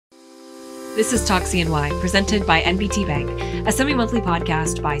This is Talk CNY, presented by NBT Bank, a semi-monthly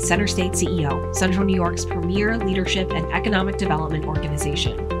podcast by CenterState CEO, Central New York's premier leadership and economic development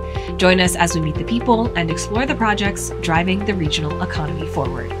organization. Join us as we meet the people and explore the projects driving the regional economy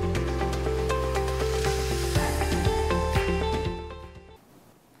forward.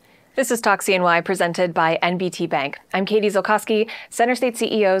 This is Talk CNY, presented by NBT Bank. I'm Katie Zolkowski, CenterState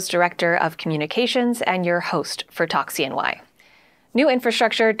CEO's Director of Communications and your host for Talk CNY. New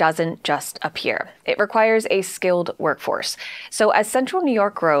infrastructure doesn't just appear. It requires a skilled workforce. So as Central New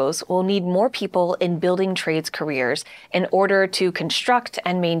York grows, we'll need more people in building trades careers in order to construct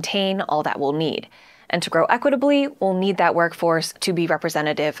and maintain all that we'll need. And to grow equitably, we'll need that workforce to be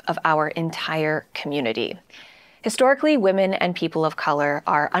representative of our entire community. Historically, women and people of color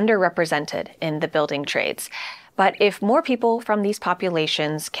are underrepresented in the building trades. But if more people from these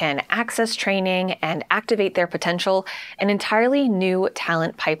populations can access training and activate their potential, an entirely new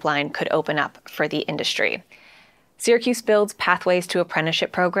talent pipeline could open up for the industry. Syracuse Build's Pathways to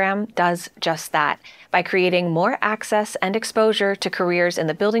Apprenticeship program does just that by creating more access and exposure to careers in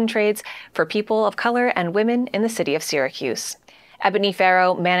the building trades for people of color and women in the city of Syracuse. Ebony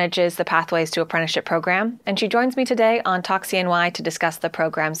Farrow manages the Pathways to Apprenticeship program, and she joins me today on Talk CNY to discuss the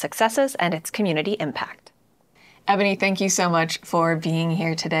program's successes and its community impact. Ebony, thank you so much for being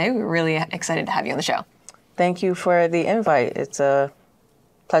here today. We're really excited to have you on the show. Thank you for the invite. It's a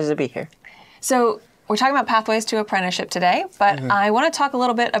pleasure to be here. So we're talking about Pathways to Apprenticeship today, but I want to talk a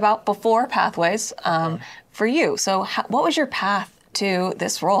little bit about before Pathways for you. So what was your path to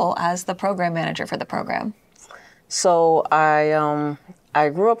this role as the program manager for the program? So I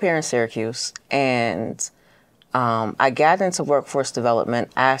grew up here in Syracuse, and I got into workforce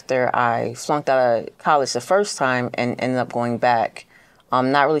development after I flunked out of college the first time and ended up going back.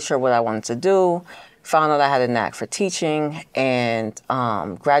 I'm not really sure what I wanted to do. Found out I had a knack for teaching and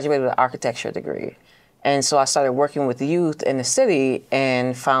graduated with an architecture degree. And so I started working with youth in the city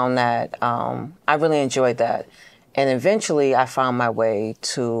and found that I really enjoyed that. And eventually I found my way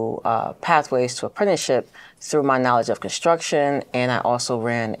to Pathways to Apprenticeship through my knowledge of construction, and I also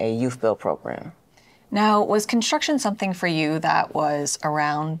ran a youth build program. Now, was construction something for you that was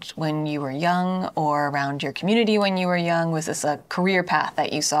around when you were young or around your community when you were young? Was this a career path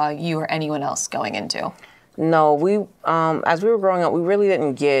that you saw you or anyone else going into? No, as we were growing up, we really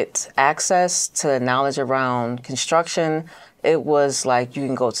didn't get access to knowledge around construction. It was like you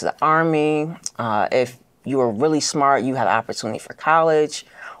can go to the Army. If you were really smart, you had an opportunity for college.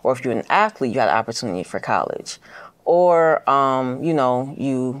 Or if you're an athlete, you had an opportunity for college. Or,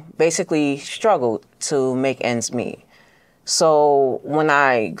 you basically struggled to make ends meet. So when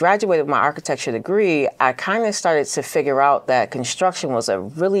I graduated with my architecture degree, I kind of started to figure out that construction was a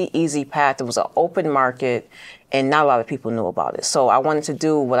really easy path. It was an open market, and not a lot of people knew about it. So I wanted to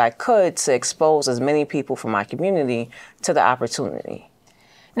do what I could to expose as many people from my community to the opportunity.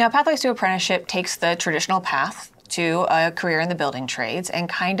 Now, Pathways to Apprenticeship takes the traditional path to a career in the building trades and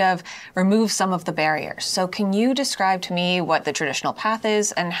kind of remove some of the barriers. So can you describe to me what the traditional path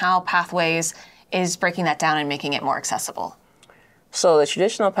is and how Pathways is breaking that down and making it more accessible? So the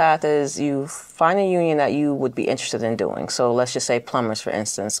traditional path is you find a union that you would be interested in doing. So let's just say plumbers, for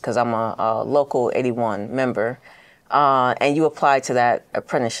instance, because I'm a local 81 member, and you apply to that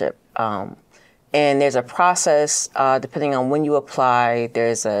apprenticeship. And there's a process, depending on when you apply,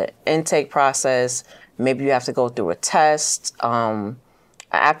 there's an intake process. Maybe you have to go through a test, an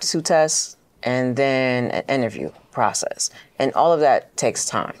aptitude test, and then an interview process. And all of that takes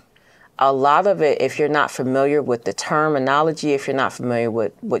time. A lot of it, if you're not familiar with the terminology, if you're not familiar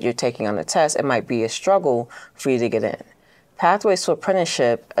with what you're taking on the test, it might be a struggle for you to get in. Pathways to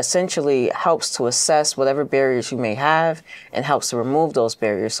Apprenticeship essentially helps to assess whatever barriers you may have and helps to remove those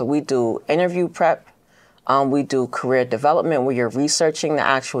barriers. So we do interview prep. We do career development where you're researching the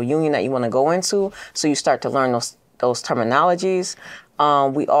actual union that you want to go into, so you start to learn those terminologies.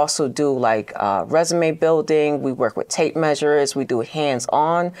 We also do resume building. We work with tape measures. We do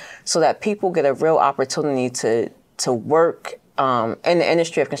hands-on so that people get a real opportunity to work in the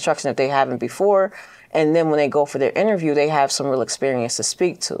industry of construction if they haven't before. And then when they go for their interview, they have some real experience to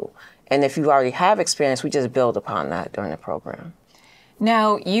speak to. And if you already have experience, we just build upon that during the program.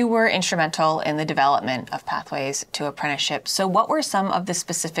 Now, you were instrumental in the development of Pathways to Apprenticeship. So what were some of the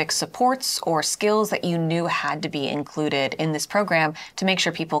specific supports or skills that you knew had to be included in this program to make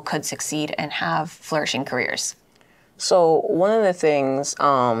sure people could succeed and have flourishing careers? So one of the things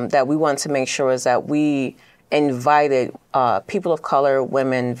that we wanted to make sure is that we invited people of color,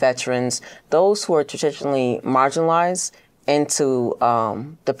 women, veterans, those who are traditionally marginalized into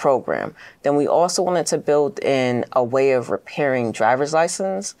the program. Then we also wanted to build in a way of repairing driver's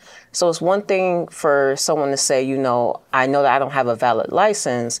license. So it's one thing for someone to say, you know, I know that I don't have a valid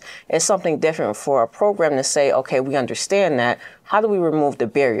license. It's something different for a program to say, okay, we understand that. How do we remove the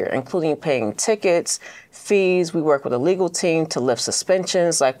barrier, including paying tickets, fees? We work with a legal team to lift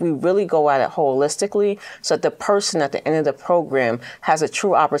suspensions. Like, we really go at it holistically so that the person at the end of the program has a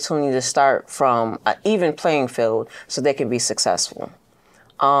true opportunity to start from an even playing field so they can be successful.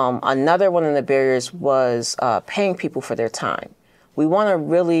 Another one of the barriers was paying people for their time. We want to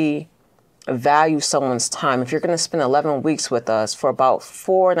really value someone's time. If you're going to spend 11 weeks with us for about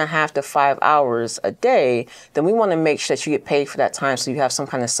 4.5 to 5 hours a day, then we want to make sure that you get paid for that time so you have some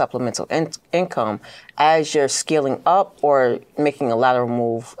kind of supplemental income as you're scaling up or making a lateral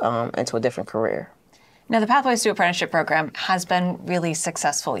move into a different career. Now, the Pathways to Apprenticeship program has been really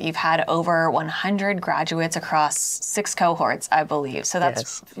successful. You've had over 100 graduates across 6 cohorts, I believe. So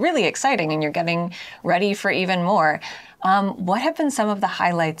that's really exciting, and you're getting ready for even more. What have been some of the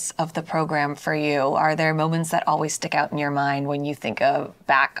highlights of the program for you? Are there moments that always stick out in your mind when you think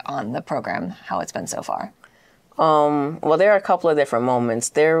back on the program, how it's been so far? Well, there are a couple of different moments.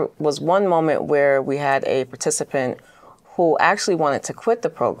 There was one moment where we had a participant who actually wanted to quit the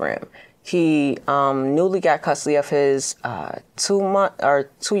program. He newly got custody of his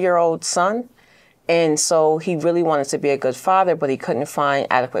 2-year-old son. And so he really wanted to be a good father, but he couldn't find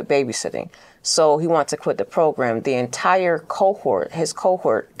adequate babysitting. So he wanted to quit the program. The entire cohort, his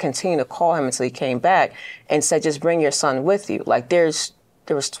cohort, continued to call him until he came back and said, just bring your son with you. Like, there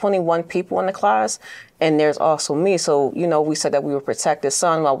was 21 people in the class, and there's also me. So, you know, we said that we would protect his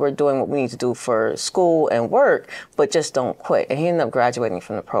son while we're doing what we need to do for school and work, but just don't quit. And he ended up graduating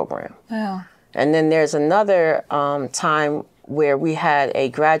from the program. Wow. And then there's another time where we had a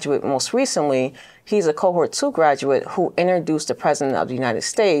graduate most recently. He's a cohort 2 graduate who introduced the President of the United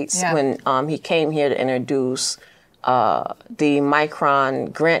States when he came here to introduce the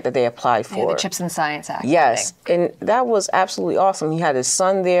Micron grant that they applied for. The Chips and Science Act. Yes, and that was absolutely awesome. He had his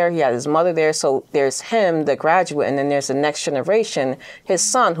son there, he had his mother there, so there's him, the graduate, and then there's the next generation, his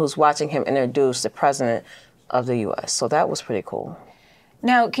son, who's watching him introduce the President of the U.S. So that was pretty cool.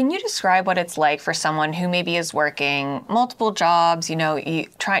 Now, can you describe what it's like for someone who maybe is working multiple jobs, you know,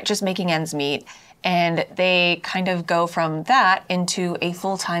 just making ends meet, and they kind of go from that into a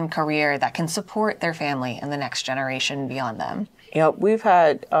full-time career that can support their family and the next generation beyond them? You know, we've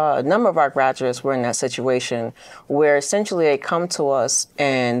had a number of our graduates were in that situation where essentially they come to us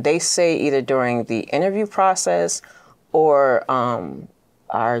and they say either during the interview process or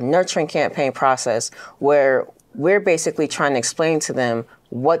our nurturing campaign process where we're basically trying to explain to them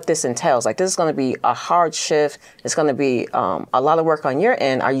what this entails. Like, this is going to be a hard shift. It's going to be a lot of work on your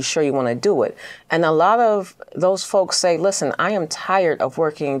end. Are you sure you want to do it? And a lot of those folks say, listen, I am tired of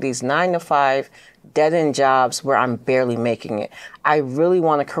working these 9-to-5 dead-end jobs where I'm barely making it. I really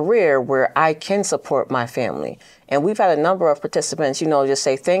want a career where I can support my family. And we've had a number of participants, you know, just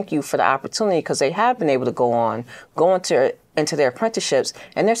say thank you for the opportunity because they have been able to go into their apprenticeships,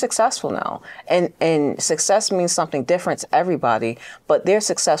 and they're successful now. And success means something different to everybody, but they're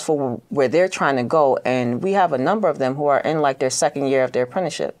successful where they're trying to go. And we have a number of them who are in like their second year of their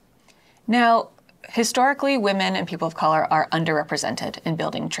apprenticeship. Now, historically, women and people of color are underrepresented in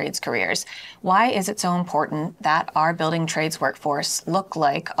building trades careers. Why is it so important that our building trades workforce look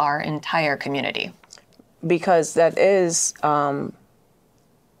like our entire community? Because that is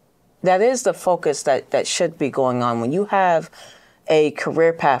the focus that should be going on. When you have a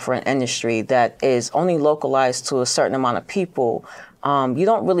career path for an industry that is only localized to a certain amount of people, you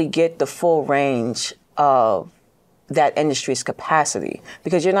don't really get the full range of that industry's capacity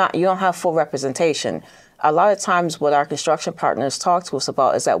because you don't have full representation. A lot of times what our construction partners talk to us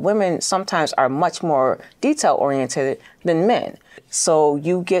about is that women sometimes are much more detail-oriented than men. So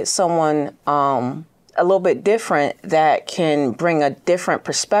you get someone a little bit different that can bring a different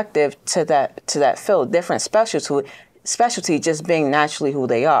perspective to that field, different specialty just being naturally who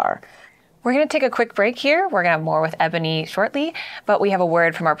they are. We're going to take a quick break here. We're going to have more with Ebony shortly, but we have a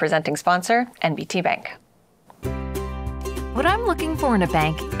word from our presenting sponsor, NBT Bank. What I'm looking for in a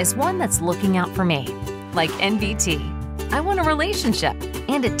bank is one that's looking out for me, like NBT. I want a relationship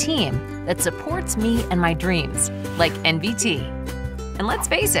and a team that supports me and my dreams, like NBT. And let's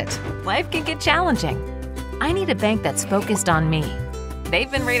face it, life can get challenging. I need a bank that's focused on me. They've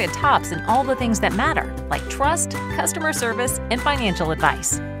been rated tops in all the things that matter, like trust, customer service, and financial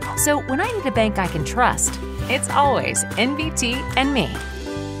advice. So when I need a bank I can trust, it's always NBT and me.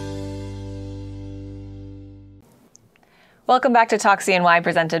 Welcome back to Talk CNY,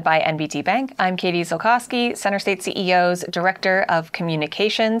 presented by NBT Bank. I'm Katie Zolkowski, CenterState CEO's Director of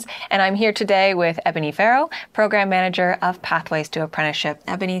Communications, and I'm here today with Ebony Farrow, Program Manager of Pathways to Apprenticeship.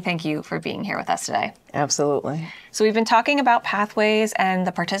 Ebony, thank you for being here with us today. Absolutely. So we've been talking about Pathways and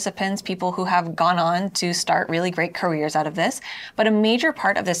the participants, people who have gone on to start really great careers out of this. But a major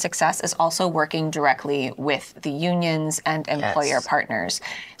part of this success is also working directly with the unions and employer partners.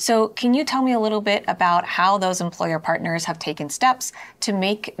 So can you tell me a little bit about how those employer partners have taken steps to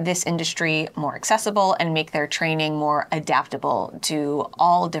make this industry more accessible and make their training more adaptable to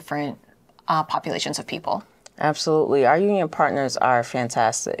all different populations of people? Absolutely. Our union partners are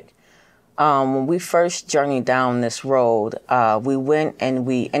fantastic. When we first journeyed down this road, we went and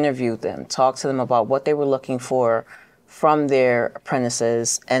we interviewed them, talked to them about what they were looking for from their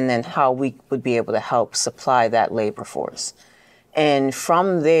apprentices, and then how we would be able to help supply that labor force. And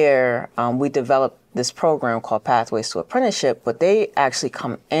from there, we developed this program called Pathways to Apprenticeship, but they actually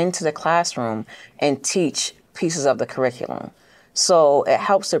come into the classroom and teach pieces of the curriculum. So it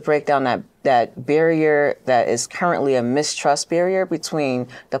helps to break down that barrier that is currently a mistrust barrier between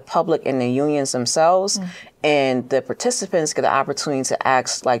the public and the unions themselves. And the participants get the opportunity to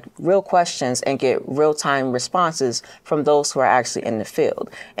ask like real questions and get real-time responses from those who are actually in the field.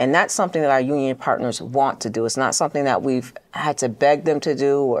 And that's something that our union partners want to do. It's not something that we've had to beg them to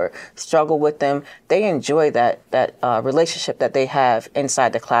do or struggle with them. They enjoy that relationship that they have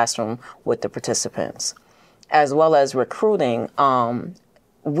inside the classroom with the participants. As well as recruiting,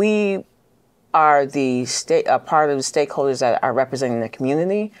 we are the part of the stakeholders that are representing the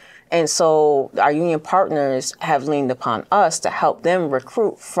community. And so our union partners have leaned upon us to help them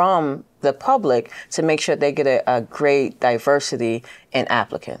recruit from the public to make sure they get a great diversity in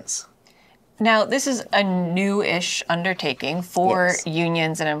applicants. Now, this is a new-ish undertaking for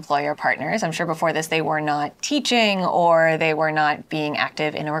unions and employer partners. I'm sure before this they were not teaching or they were not being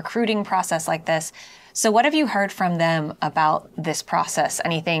active in a recruiting process like this. So what have you heard from them about this process?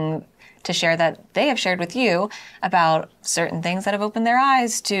 Anything to share that they have shared with you about certain things that have opened their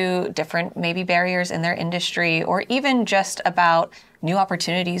eyes to different maybe barriers in their industry, or even just about new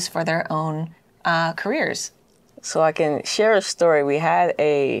opportunities for their own careers? So I can share a story. We had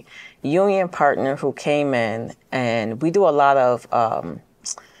a union partner who came in, and we do a lot of, how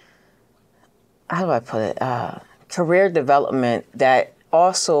do I put it, career development that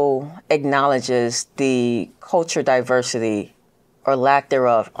also acknowledges the culture diversity or lack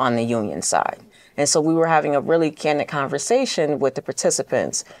thereof on the union side. And so we were having a really candid conversation with the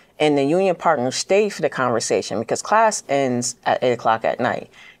participants, and the union partner stayed for the conversation because class ends at 8 o'clock at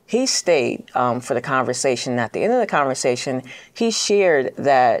night. He stayed for the conversation. At the end of the conversation, he shared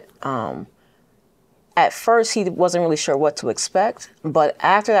that at first he wasn't really sure what to expect, but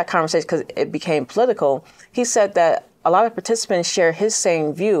after that conversation, because it became political, he said that a lot of participants share his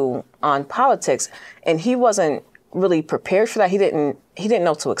same view on politics, and he wasn't really prepared for that. He didn't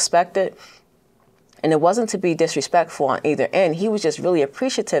know to expect it. And it wasn't to be disrespectful on either end. He was just really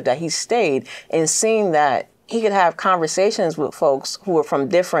appreciative that he stayed and seeing that he could have conversations with folks who were from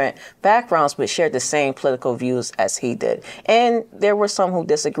different backgrounds but shared the same political views as he did. And there were some who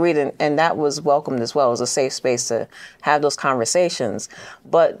disagreed, and that was welcomed as well. It was a safe space to have those conversations.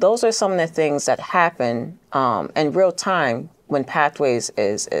 But those are some of the things that happen in real time when Pathways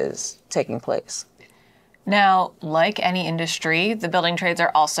is taking place. Now, like any industry, the building trades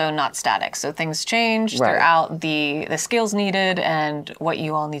are also not static. So things change throughout the skills needed and what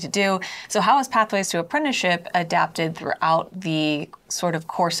you all need to do. So how has Pathways to Apprenticeship adapted throughout the sort of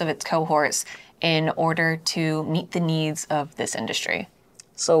course of its cohorts in order to meet the needs of this industry?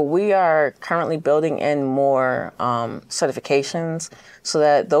 So we are currently building in more certifications so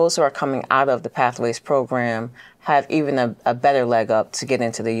that those who are coming out of the Pathways program have even a better leg up to get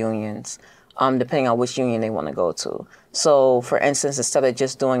into the unions. Depending on which union they want to go to. So, for instance, instead of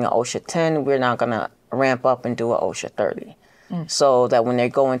just doing an OSHA 10, we're now going to ramp up and do an OSHA 30. So that when they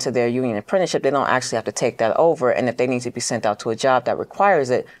go into their union apprenticeship, they don't actually have to take that over. And if they need to be sent out to a job that requires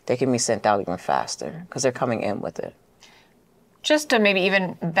it, they can be sent out even faster because they're coming in with it. Just to maybe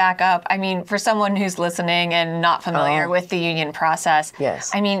even back up, I mean, for someone who's listening and not familiar with the union process,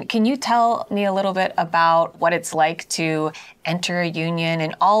 I mean, can you tell me a little bit about what it's like to enter a union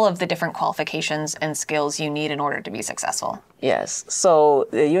and all of the different qualifications and skills you need in order to be successful? Yes. So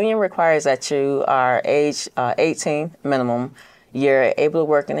the union requires that you are age 18 minimum, you're able to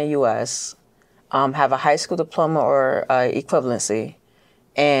work in the U.S., have a high school diploma or equivalency,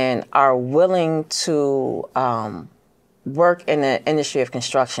 and are willing to work in the industry of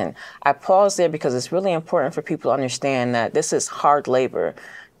construction. I pause there because it's really important for people to understand that this is hard labor.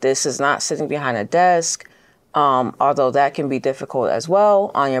 This is not sitting behind a desk. although that can be difficult as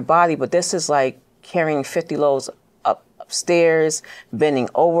well on your body. But this is like carrying 50 loads upstairs, bending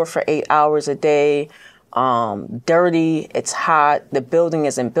over for 8 hours a day, dirty, it's hot, the building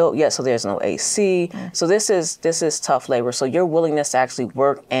isn't built yet, so there's no AC. So this is tough labor. So your willingness to actually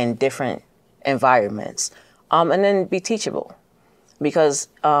work in different environments, and then be teachable, because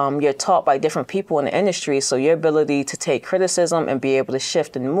you're taught by different people in the industry. So your ability to take criticism and be able to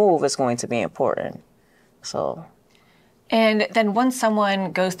shift and move is going to be important. So. And then once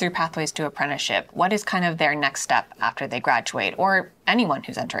someone goes through Pathways to Apprenticeship, what is kind of their next step after they graduate, or anyone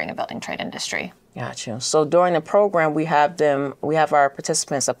who's entering a building trade industry? Gotcha. So during the program, we have our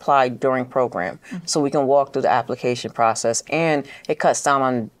participants apply during program, so we can walk through the application process, and it cuts down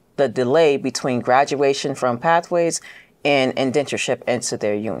on the delay between graduation from Pathways and indentureship into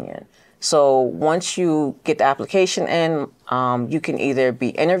their union. So once you get the application in, you can either be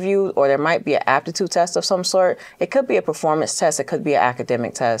interviewed, or there might be an aptitude test of some sort. It could be a performance test, it could be an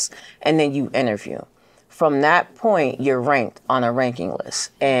academic test, and then you interview. From that point, you're ranked on a ranking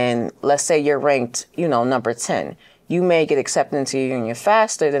list. And let's say you're ranked, number 10. You may get accepted into your union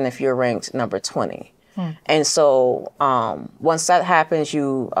faster than if you're ranked number 20. And so once that happens,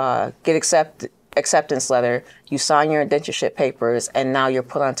 you get acceptance letter, you sign your indentureship papers, and now you're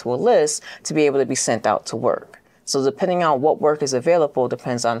put onto a list to be able to be sent out to work. So depending on what work is available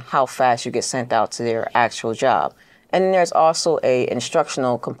depends on how fast you get sent out to their actual job. And then there's also a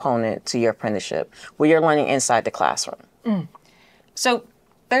instructional component to your apprenticeship where you're learning inside the classroom. So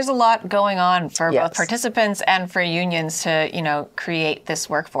there's a lot going on for Yes. both participants and for unions to, create this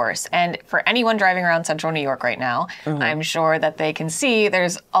workforce. And for anyone driving around Central New York right now, I'm sure that they can see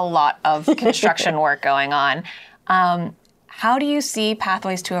there's a lot of construction work going on. How do you see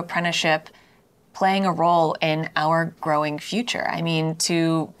Pathways to Apprenticeship playing a role in our growing future? I mean,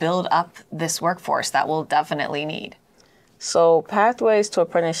 to build up this workforce that we'll definitely need. So Pathways to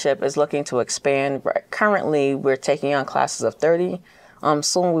Apprenticeship is looking to expand. Currently, we're taking on classes of 30.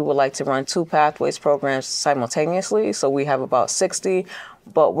 Soon we would like to run 2 Pathways programs simultaneously, so we have about 60.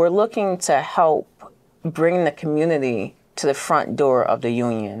 But we're looking to help bring the community to the front door of the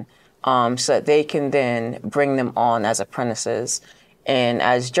union, so that they can then bring them on as apprentices and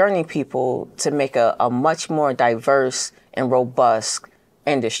as journey people to make a much more diverse and robust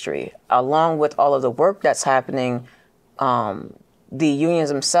industry. Along with all of the work that's happening, the unions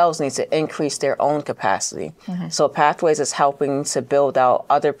themselves need to increase their own capacity. So Pathways is helping to build out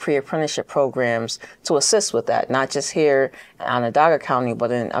other pre-apprenticeship programs to assist with that, not just here in Onondaga County,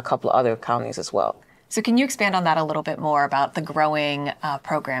 but in a couple of other counties as well. So can you expand on that a little bit more about the growing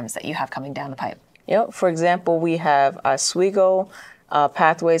programs that you have coming down the pipe? Yep. For example, we have Oswego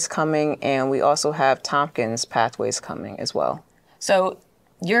Pathways coming, and we also have Tompkins Pathways coming as well. So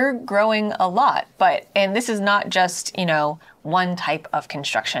you're growing a lot, and this is not just, one type of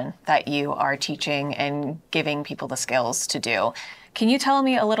construction that you are teaching and giving people the skills to do. Can you tell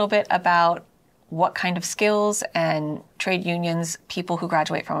me a little bit about what kind of skills and trade unions people who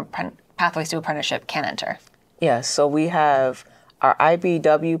graduate from Pathways to Apprenticeship can enter? Yes, so we have our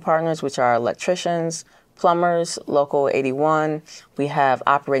IBW partners, which are electricians, plumbers, Local 81. We have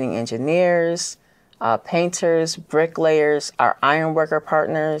operating engineers, painters, bricklayers, our ironworker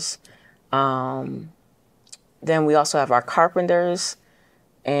partners. Then we also have our carpenters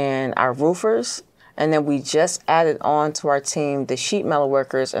and our roofers. And then we just added on to our team the sheet metal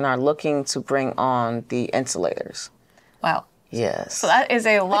workers and are looking to bring on the insulators. Wow. Yes. So that is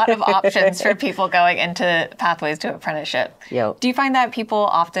a lot of options for people going into Pathways to Apprenticeship. Yep. Do you find that people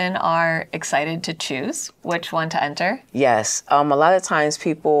often are excited to choose which one to enter? Yes. A lot of times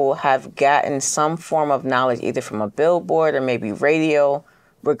people have gotten some form of knowledge either from a billboard or maybe radio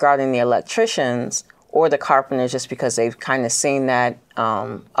regarding the electricians or the carpenters, just because they've kind of seen that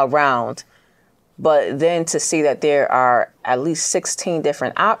around. But then to see that there are at least 16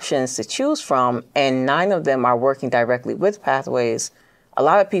 different options to choose from, and 9 of them are working directly with Pathways, a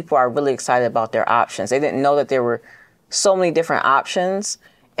lot of people are really excited about their options. They didn't know that there were so many different options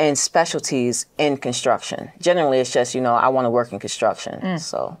and specialties in construction. Generally, it's just, I want to work in construction.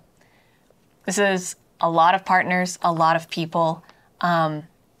 So this is a lot of partners, a lot of people,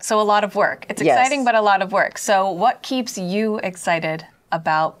 so a lot of work. It's exciting, but a lot of work. So what keeps you excited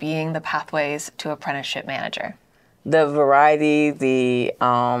about being the Pathways to Apprenticeship manager? The variety, the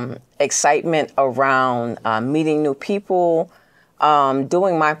excitement around meeting new people,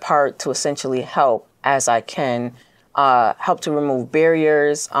 doing my part to essentially help as I can, help to remove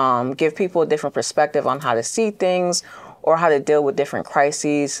barriers, give people a different perspective on how to see things or how to deal with different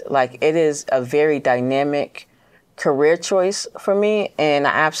crises. Like, it is a very dynamic career choice for me, and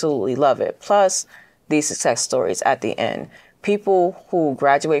I absolutely love it. Plus, these success stories at the end. People who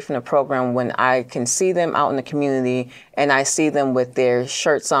graduate from the program, when I can see them out in the community and I see them with their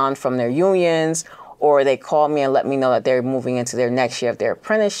shirts on from their unions, or they call me and let me know that they're moving into their next year of their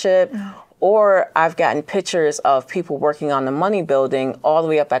apprenticeship, or I've gotten pictures of people working on the money building all the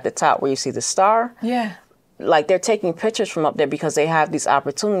way up at the top where you see the star. Yeah. Like they're taking pictures from up there because they have these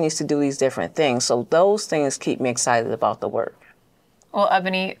opportunities to do these different things. So those things keep me excited about the work. Well,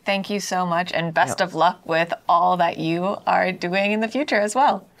 Ebony, thank you so much, and best of luck with all that you are doing in the future as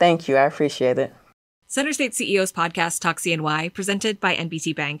well. Thank you. I appreciate it. CenterState CEO's podcast, Talk CNY, presented by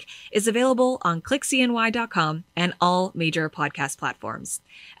NBT Bank, is available on clickcny.com and all major podcast platforms.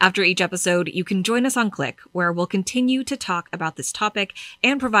 After each episode, you can join us on Click, where we'll continue to talk about this topic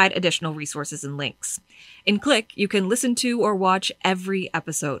and provide additional resources and links. In Click, you can listen to or watch every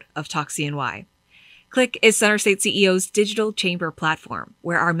episode of Talk CNY. Click is CenterState CEO's digital chamber platform,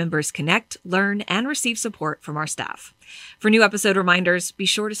 where our members connect, learn, and receive support from our staff. For new episode reminders, be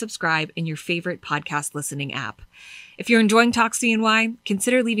sure to subscribe in your favorite podcast listening app. If you're enjoying Talk CNY,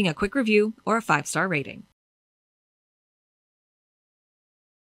 consider leaving a quick review or a 5-star rating.